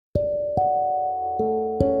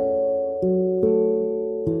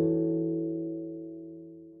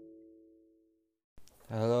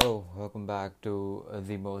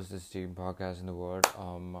the most esteemed podcast in the world.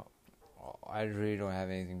 I really don't have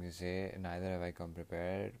anything to say. Neither have I come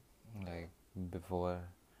prepared, like before.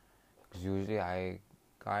 Because usually I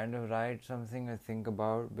kind of write something I think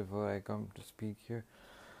about before I come to speak here.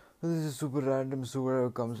 This is super random, so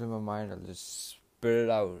whatever comes in my mind, I'll just spit it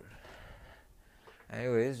out.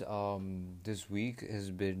 Anyways, this week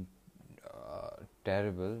has been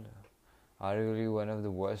terrible. Arguably one of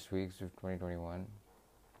the worst weeks of 2021.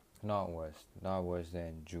 Not worse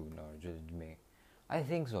than June or just May. I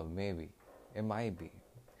think so, maybe. It might be.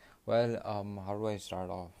 Well, how do I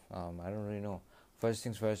start off? I don't really know. First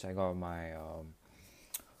things first, I got my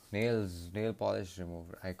nail polish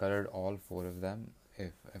remover. I colored all four of them.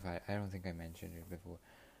 If I don't think I mentioned it before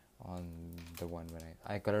on the one when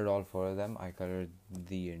I colored all four of them. I colored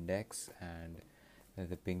the index and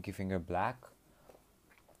the pinky finger black.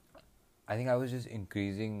 I think I was just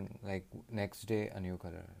increasing, like, next day a new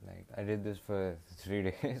color. Like, I did this for 3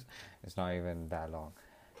 days. It's not even that long.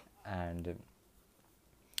 And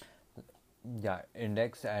yeah,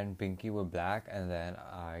 index and pinky were black, and then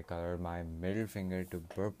I colored my middle finger to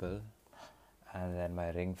purple, and then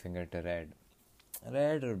my ring finger to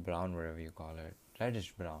red or brown, whatever you call it,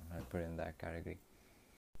 reddish brown. I put in that category.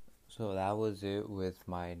 So that was it with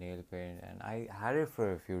my nail paint, and I had it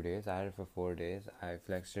for a few days. I had it for 4 days. I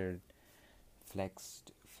flexed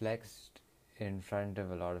in front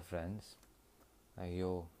of a lot of friends. Like,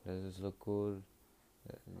 yo, does this look cool?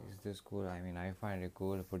 Is this cool? I mean, I find it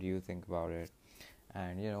cool. What do you think about it?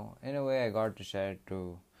 And in a way, I got to share it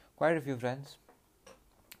to quite a few friends.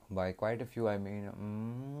 By quite a few, I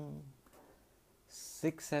mean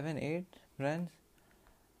 6, 7, 8 friends.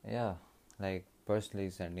 Yeah, like personally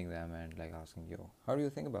sending them and like asking, yo, how do you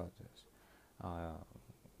think about this?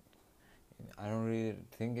 I don't really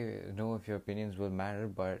know if your opinions will matter,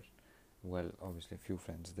 but well, obviously, a few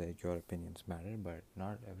friends that your opinions matter, but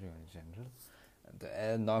not everyone in general.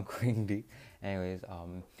 Not going deep. Anyways,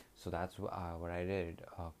 so that's what I did.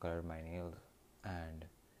 Colored my nails, and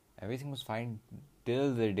everything was fine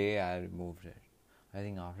till the day I removed it. I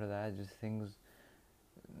think after that, just things.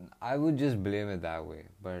 I would just blame it that way,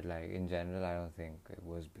 but like in general, I don't think it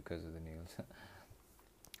was because of the nails.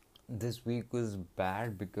 This week was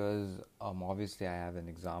bad because obviously I have an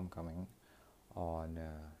exam coming on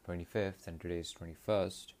 25th, and today is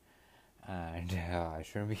 21st, and I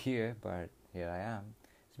shouldn't be here, but here I am.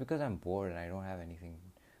 It's because I'm bored and I don't have anything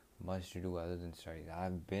much to do other than study.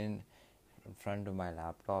 I've been in front of my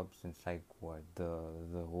laptop since like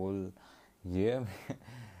the whole year,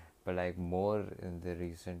 but like more in the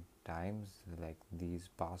recent times, like these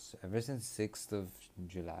past, ever since 6th of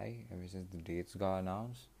July, ever since the dates got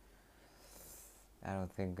announced, I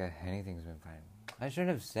don't think anything's been fine. I shouldn't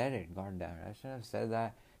have said it, god damn it. I shouldn't have said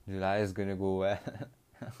that July is gonna go well.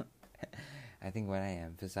 I think when I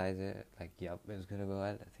emphasize it, like, yup, it's gonna go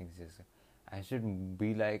well, I think just, I should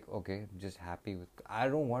be like, okay, just happy with, I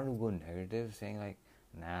don't want to go negative, saying like,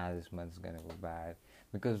 nah, this month's gonna go bad.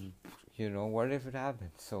 Because, what if it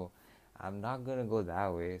happens? So, I'm not gonna go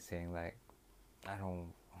that way, saying like, I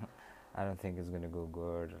don't think it's gonna go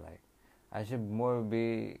good, or like, I should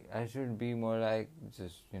be more like,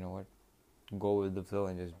 just, go with the flow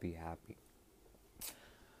and just be happy.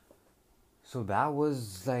 So that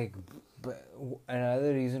was like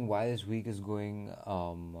another reason why this week is going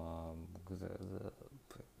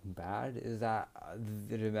bad is that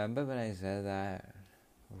remember when I said that,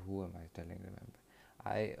 who am I telling? Remember,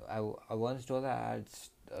 I once told that I had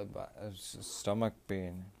stomach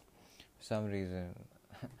pain for some reason,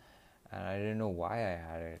 and I didn't know why I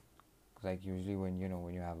had it. Like usually when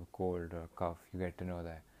you have a cold or a cough, you get to know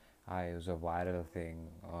that it was a viral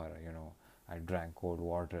thing, or I drank cold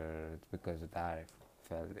water. It's because of that I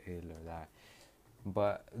felt ill or that.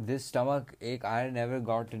 But this stomach ache, I never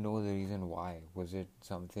got to know the reason why. Was it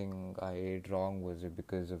something I ate wrong? Was it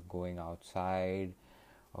because of going outside?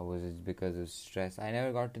 Or was it because of stress? I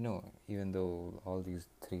never got to know, even though all these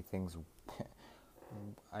three things,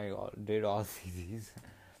 I did all these.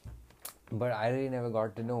 But I really never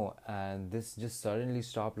got to know. And this just suddenly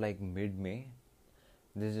stopped like mid-May.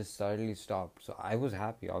 This just suddenly stopped. So I was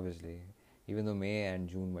happy, obviously. Even though May and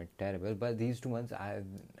June were terrible. But these 2 months, I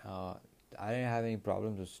didn't have any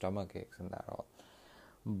problems with stomach aches and that all.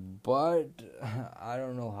 But I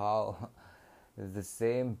don't know how the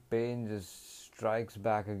same pain just strikes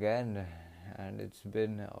back again. And it's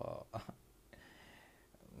been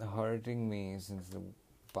hurting me since the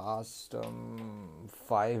past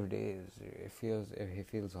 5 days. It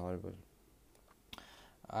feels horrible.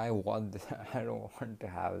 I want this. I don't want to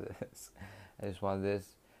have this. I just want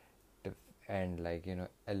this to end, like,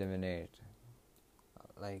 eliminate.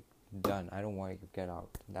 Like, done. I don't want you to get out.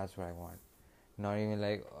 That's what I want. Not even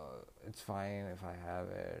like, it's fine if I have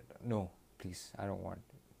it. No, please, I don't want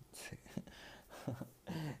it.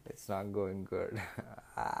 It's not going good.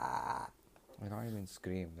 I can't even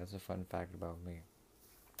scream. That's a fun fact about me.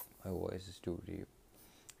 My voice is too deep.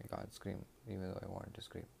 I can't scream, even though I want to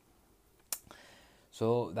scream.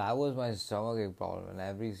 So that was my stomachache problem, and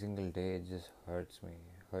every single day it just hurts me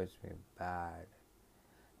bad.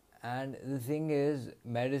 And the thing is,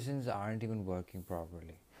 medicines aren't even working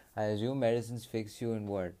properly. I assume medicines fix you in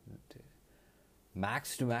what,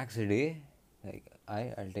 max to max a day? Like,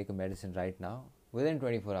 I'll take a medicine right now, within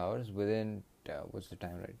 24 hours, within, what's the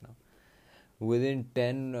time right now? Within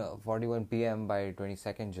 10:41 p.m. by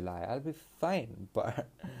 22nd July, I'll be fine. But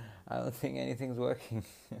I don't think anything's working.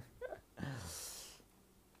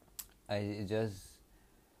 I just,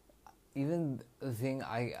 even the thing,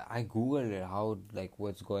 I googled it, how, like,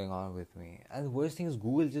 what's going on with me, and the worst thing is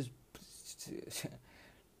Google just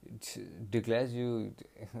declares you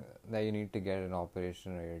that you need to get an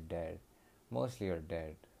operation or you're dead. Mostly you're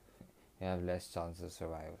dead. You have less chance of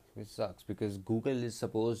survival, which sucks because Google is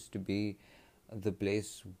supposed to be the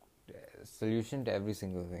place, solution to every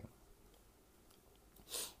single thing.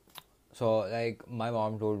 So, like, my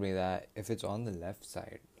mom told me that if it's on the left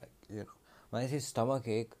side, like, when I say stomach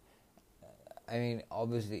ache, I mean,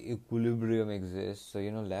 obviously equilibrium exists, so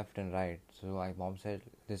left and right. So my mom said,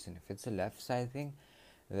 listen, if it's a left side thing,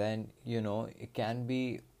 then it can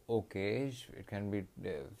be okay. It can be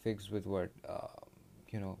fixed with what,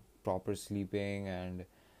 proper sleeping and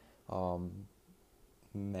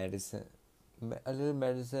medicine, a little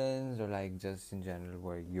medicines, or like just in general,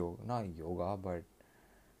 what, not yoga, but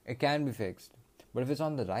it can be fixed. But if it's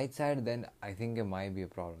on the right side, then I think it might be a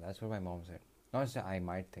problem. That's what my mom said. Not just I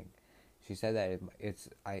might think. She said that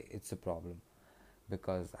it's a problem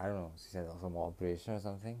because I don't know. She said some operation or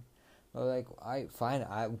something. I was like, fine.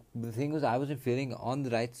 The thing was, I wasn't feeling on the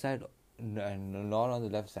right side and not on the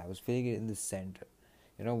left side. I was feeling it in the center.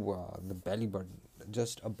 The belly button,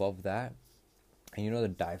 just above that, and the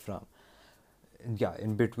diaphragm. Yeah,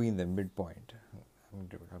 in between the midpoint.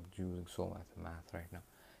 I'm using so much math right now.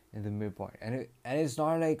 In the midpoint, and it's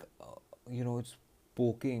not like it's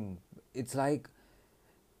poking. It's like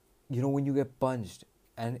when you get punched,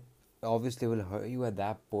 and obviously it will hurt you at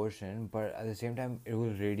that portion, but at the same time it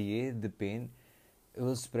will radiate the pain. It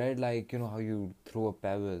will spread like how you throw a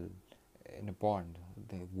pebble in a pond,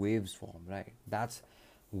 the waves form, right? That's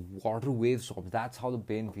water waves form. That's how the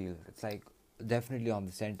pain feels. It's like definitely on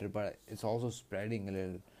the center, but it's also spreading a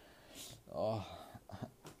little. Oh,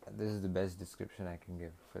 this is the best description I can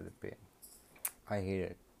give for the pain. I hate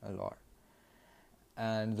it a lot.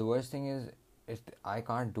 And the worst thing is, I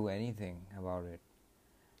can't do anything about it.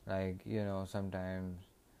 Like, sometimes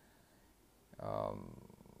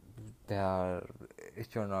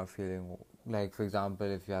if you're not feeling, like, for example,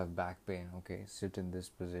 if you have back pain, okay, sit in this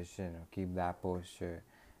position or keep that posture,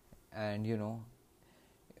 and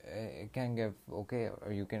it can get okay,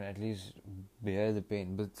 or you can at least bear the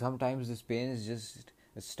pain. But sometimes this pain is just,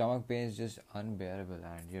 the stomach pain is just unbearable,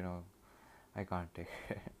 and I can't take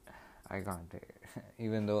it. I can't take it.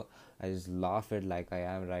 Even though I just laugh it like I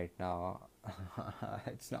am right now,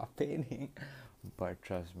 it's not paining, but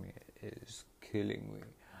trust me, it is killing me.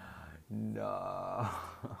 No.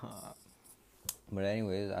 But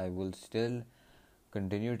anyways, I will still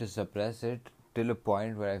continue to suppress it till a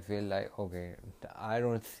point where I feel like, okay, I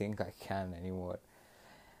don't think I can anymore.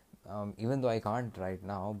 Even though I can't right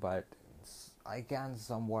now, but I can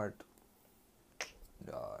somewhat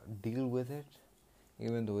deal with it,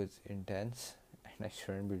 even though it's intense and I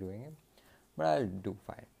shouldn't be doing it. But I'll do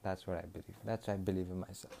fine. That's what I believe. That's what I believe in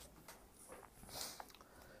myself.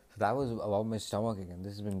 So that was about my stomach again.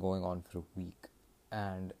 This has been going on for a week.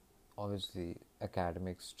 And obviously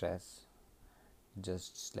academic stress,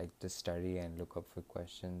 just like to study and look up for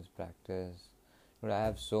questions, practice. But I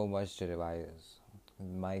have so much to revise.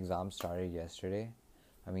 My exam started yesterday.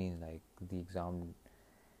 I mean, like, the exam,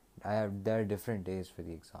 there are different days for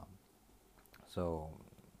the exam. So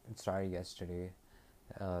it started yesterday.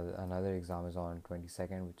 Another exam is on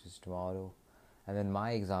 22nd, which is tomorrow, and then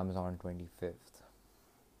my exam is on 25th.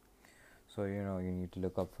 So you need to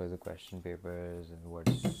look up for the question papers and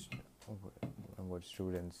what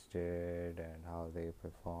students did and how they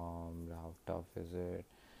performed, how tough is it.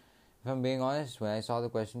 If I'm being honest, when I saw the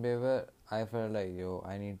question paper, I felt like,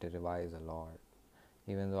 I need to revise a lot.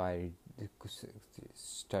 Even though I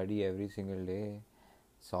study every single day,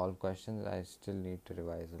 solve questions, I still need to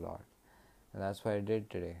revise a lot. And that's what I did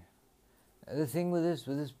today. The thing with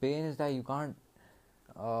this pain is that you can't,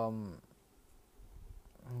 what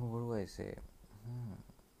do I say?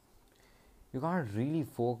 you can't really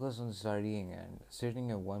focus on studying, and sitting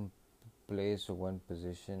in one place or one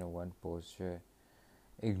position or one posture,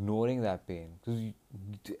 ignoring that pain. Because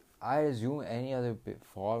I assume any other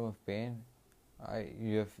form of pain, I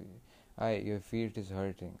your your feet is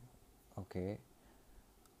hurting. Okay.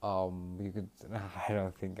 You could. I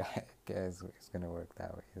don't think I guess it's gonna work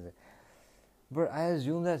that way, is it? But I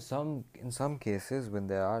assume that in some cases, when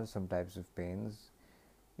there are some types of pains,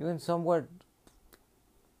 you can somewhat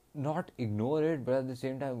not ignore it, but at the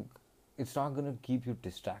same time, it's not gonna keep you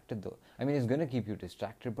distracted though. I mean, it's gonna keep you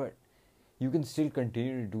distracted, but you can still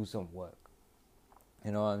continue to do some work.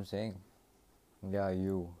 You know what I'm saying? Yeah,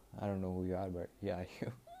 you. I don't know who you are, but yeah,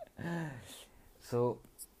 you. So,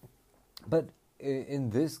 but in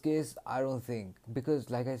this case, I don't think, because,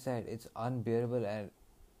 like I said, it's unbearable,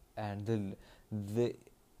 and the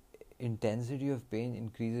intensity of pain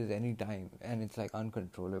increases any time, and it's like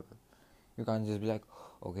uncontrollable. You can't just be like,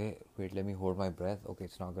 okay, wait, let me hold my breath. Okay,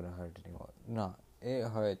 it's not gonna hurt anymore. No, it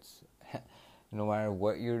hurts. No matter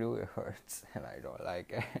what you do, it hurts, and I don't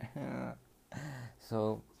like it.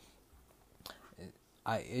 So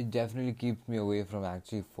it definitely keeps me away from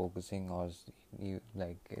actually focusing, or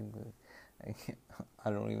like I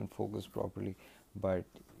don't even focus properly. But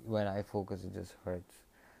when I focus, it just hurts.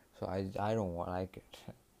 So I don't like it.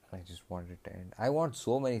 I just want it to end. I want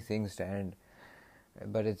so many things to end,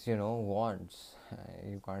 but it's wants.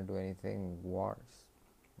 You can't do anything. Wants.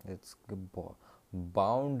 It's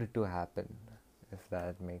bound to happen, if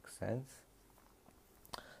that makes sense.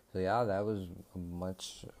 So yeah, that was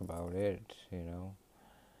much about it.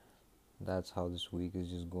 That's how this week is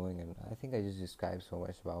just going, and I think I just described so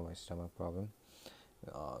much about my stomach problem.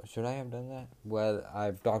 Should I have done that? Well,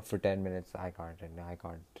 I've talked for 10 minutes. I can't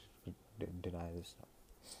deny this.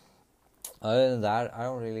 Other than that, I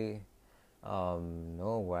don't really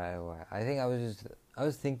know why. I think I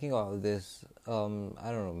was thinking of this. I don't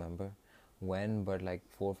remember when, but like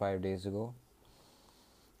 4 or 5 days ago,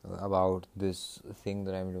 about this thing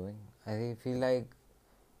that I'm doing. I feel like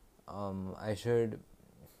I should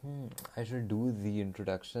do the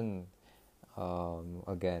introduction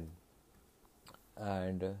again,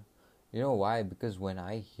 and you know why? Because when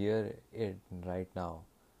I hear it right now,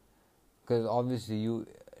 because obviously you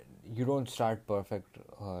don't start perfect,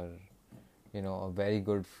 or a very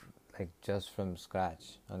good, like, just from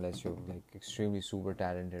scratch, unless you're like extremely super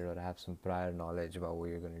talented or have some prior knowledge about what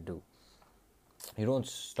you're going to do. You don't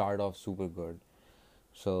start off super good.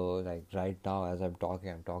 So like right now, as I'm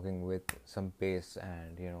talking with some pace,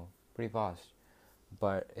 and pretty fast.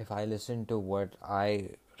 But if I listen to what I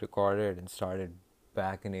recorded and started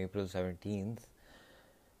back in April 17th,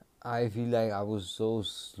 I feel like I was so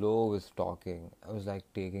slow with talking. I was like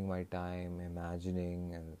taking my time,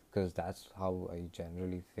 imagining, and because that's how I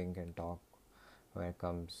generally think and talk when it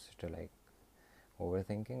comes to like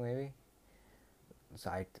overthinking, maybe. So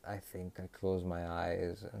I think I close my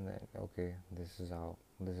eyes, and then, okay, this is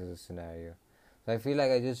a scenario. So I feel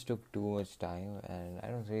like I just took too much time, and I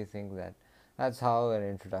don't really think that that's how an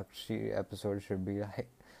introductory episode should be like.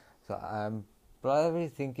 So I'm probably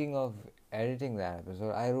thinking of editing that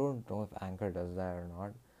episode. I don't know if Anchor does that or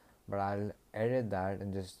not, but I'll edit that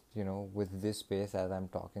and just, with this space as I'm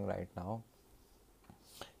talking right now,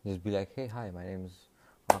 just be like, hey, hi, my name is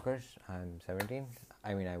Akash. I'm 17.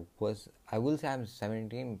 I mean, I will say I'm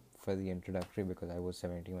 17 for the introductory, because I was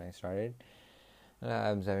 17 when I started.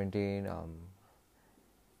 I'm 17, and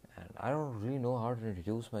I don't really know how to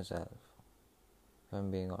introduce myself, if I'm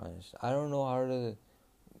being honest. I don't know how to.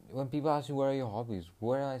 When people ask me, what are your hobbies?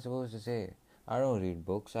 What am I supposed to say? I don't read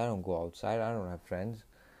books. I don't go outside. I don't have friends.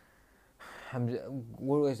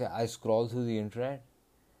 What do I say? I scroll through the internet.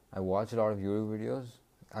 I watch a lot of YouTube videos.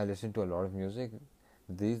 I listen to a lot of music.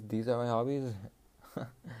 These are my hobbies.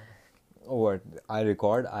 What I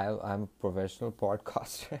record? I'm a professional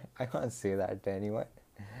podcaster. I can't say that to anyone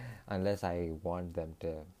unless I want them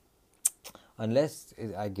to. Unless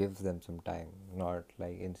I give them some time, not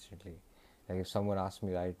like instantly. Like if someone asks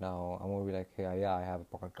me right now, I'm gonna be like, hey, yeah, I have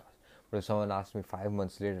a podcast. But if someone asks me 5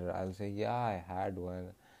 months later, I'll say, yeah, I had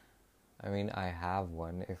one. I mean, I have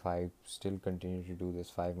one. If I still continue to do this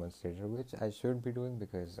 5 months later, which I should be doing,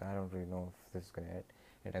 because I don't really know if this is gonna end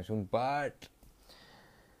anytime soon. But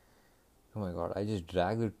oh my god, I just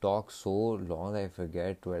drag the talk so long that I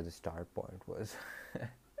forget where the start point was.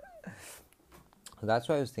 That's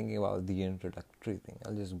why I was thinking about the introductory thing.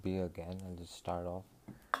 I'll just start off.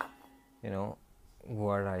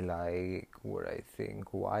 What I like, what I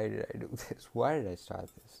think, why did I do this? Why did I start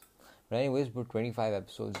this? But anyways, we're 25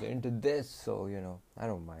 episodes into this, so I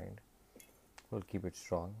don't mind. We'll keep it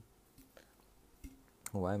strong.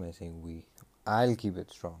 Why am I saying we? I'll keep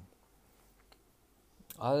it strong.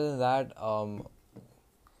 Other than that,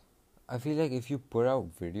 I feel like if you put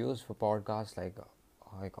out videos for podcasts,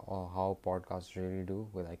 how podcasts really do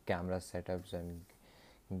with like camera setups and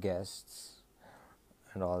guests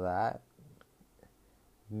and all that,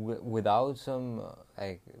 without some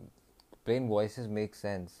like plain voices make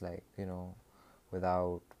sense, like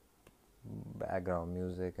without background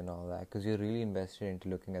music and all that, because you're really invested into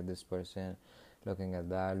looking at this person, looking at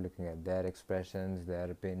that, looking at their expressions,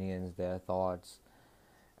 their opinions, their thoughts,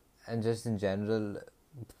 and just in general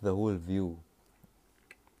the whole view.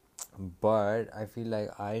 But I feel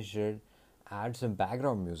like I should add some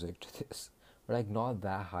background music to this, but like not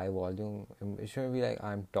that high volume. It shouldn't be like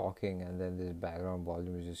I'm talking and then this background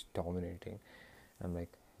volume is just dominating. I'm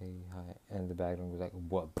like, hey, hi, and the background was like,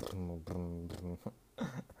 what?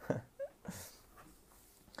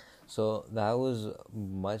 So that was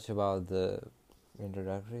much about the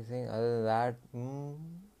introductory thing. Other than that,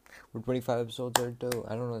 we're 25 episodes or two.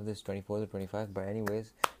 I don't know if this is 24 or 25, but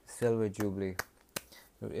anyways, Silver Jubilee.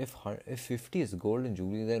 If 50 is golden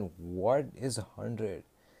jubilee, then what is 100?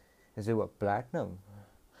 Is it what, platinum?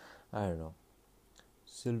 I don't know.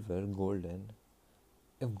 Silver, golden.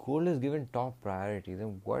 If gold is given top priority,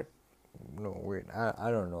 then what? No, wait.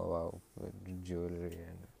 I don't know about jewelry,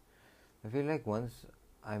 and I feel like once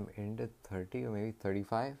I'm into 30 or maybe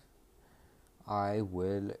 35, I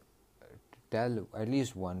will tell at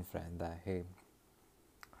least one friend that, hey,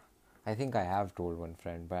 I think I have told one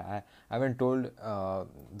friend, but I haven't told the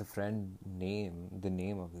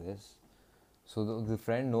name of this. So the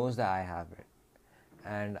friend knows that I have it,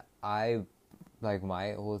 and I, like,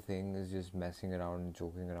 my whole thing is just messing around and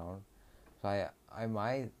joking around. So I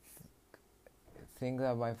might think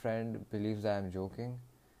that my friend believes that I'm joking,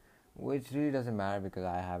 which really doesn't matter because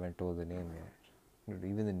I haven't told the name yet.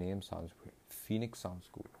 Even the name sounds weird. Phoenix sounds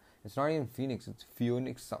cool. It's not even Phoenix, it's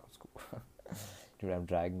Phoenix sounds cool. Dude, I'm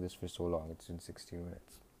dragging this for so long. It's been 16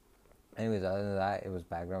 minutes. Anyways, other than that, it was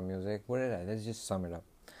background music. Let's just sum it up.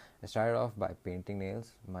 I started off by painting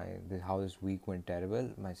nails. How this week went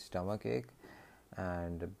terrible. My stomach ache,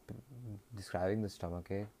 and describing the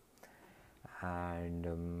stomach ache, and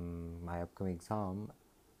my upcoming exam,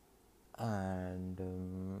 and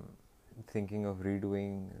thinking of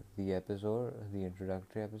redoing the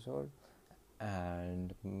introductory episode,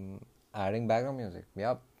 and adding background music.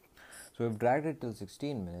 Yep. So we've dragged it till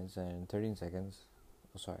 16 minutes and 13 seconds.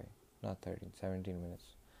 Oh, sorry, not 13, 17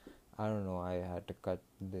 minutes. I don't know, I had to cut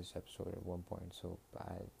this episode at one point, so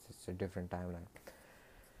it's a different timeline.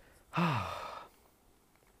 I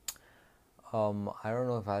don't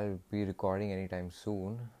know if I'll be recording anytime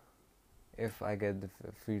soon. If I get the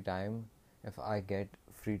free time, why did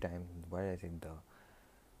I say the?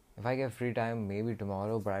 If I get free time, maybe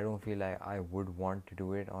tomorrow, but I don't feel like I would want to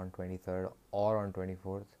do it on 23rd or on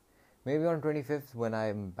 24th. Maybe on 25th when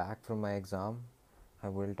I'm back from my exam, I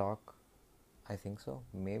will talk. I think so.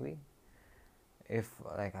 Maybe. If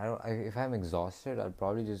I'm exhausted, I'll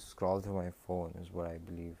probably just scroll through my phone. Is what I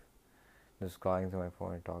believe. Just scrolling through my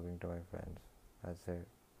phone and talking to my friends. That's it.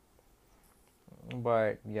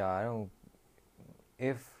 But yeah, I don't.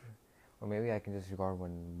 If or maybe I can just record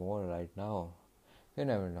one more right now. You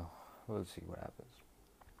never know. We'll see what happens.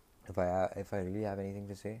 If I really have anything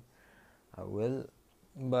to say, I will.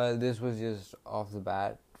 But this was just off the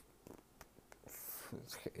bat,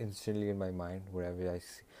 instantly in my mind. Whatever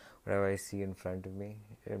I see in front of me,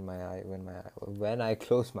 in my eye, when I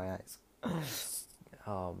close my eyes.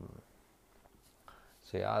 So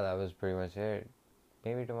yeah, that was pretty much it.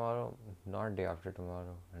 Maybe tomorrow, not day after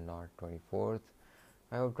tomorrow, and not 24th.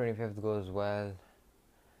 I hope 25th goes well.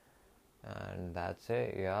 And that's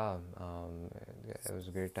it. Yeah, it was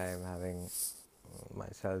a great time having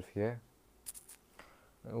myself here.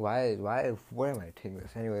 Why, am I taking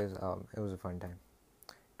this? Anyways, it was a fun time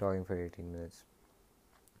talking for 18 minutes.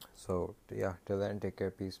 So, yeah, till then, take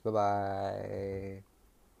care, peace, bye-bye.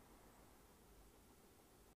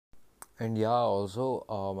 And yeah, also,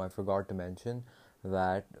 I forgot to mention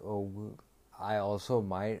that I also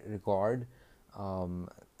might record an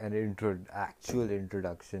actual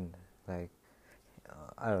introduction, like,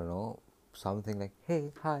 I don't know, something like,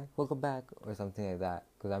 hey, hi, welcome back, or something like that,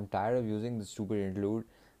 because I'm tired of using the stupid interlude,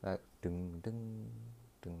 like, ding, ding,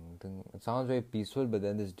 ding, ding. It sounds very peaceful, but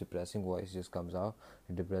then this depressing voice just comes out,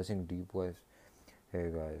 a depressing, deep voice. Hey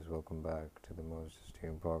guys, welcome back to the most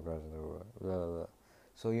esteemed podcast in the world. Blah, blah, blah.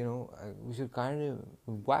 So, we should kind of,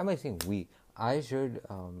 why am I saying we? I should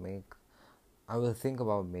I will think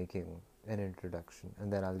about making an introduction,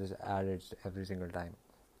 and then I'll just add it every single time.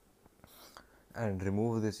 And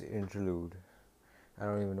remove this interlude. I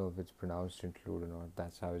don't even know if it's pronounced interlude or not.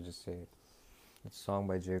 That's how I just say it. It's a song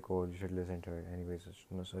by J. Cole. You should listen to it. Anyways,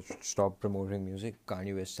 so stop promoting music.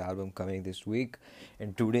 Kanye West's album coming this week.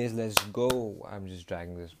 In 2 days, let's go. I'm just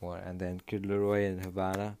dragging this more. And then Kid Leroy and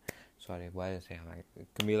Havana. Sorry, why did I say Havana?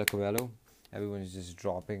 Camila Cabello. Everyone's just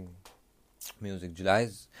dropping music. July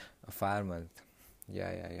is a fire month.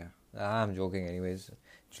 Yeah. I'm joking. Anyways,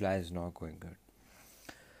 July is not going good.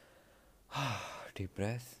 Deep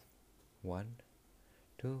breath. 1,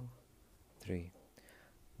 2, 3.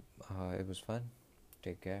 It was fun.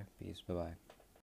 Take care. Peace. Bye bye.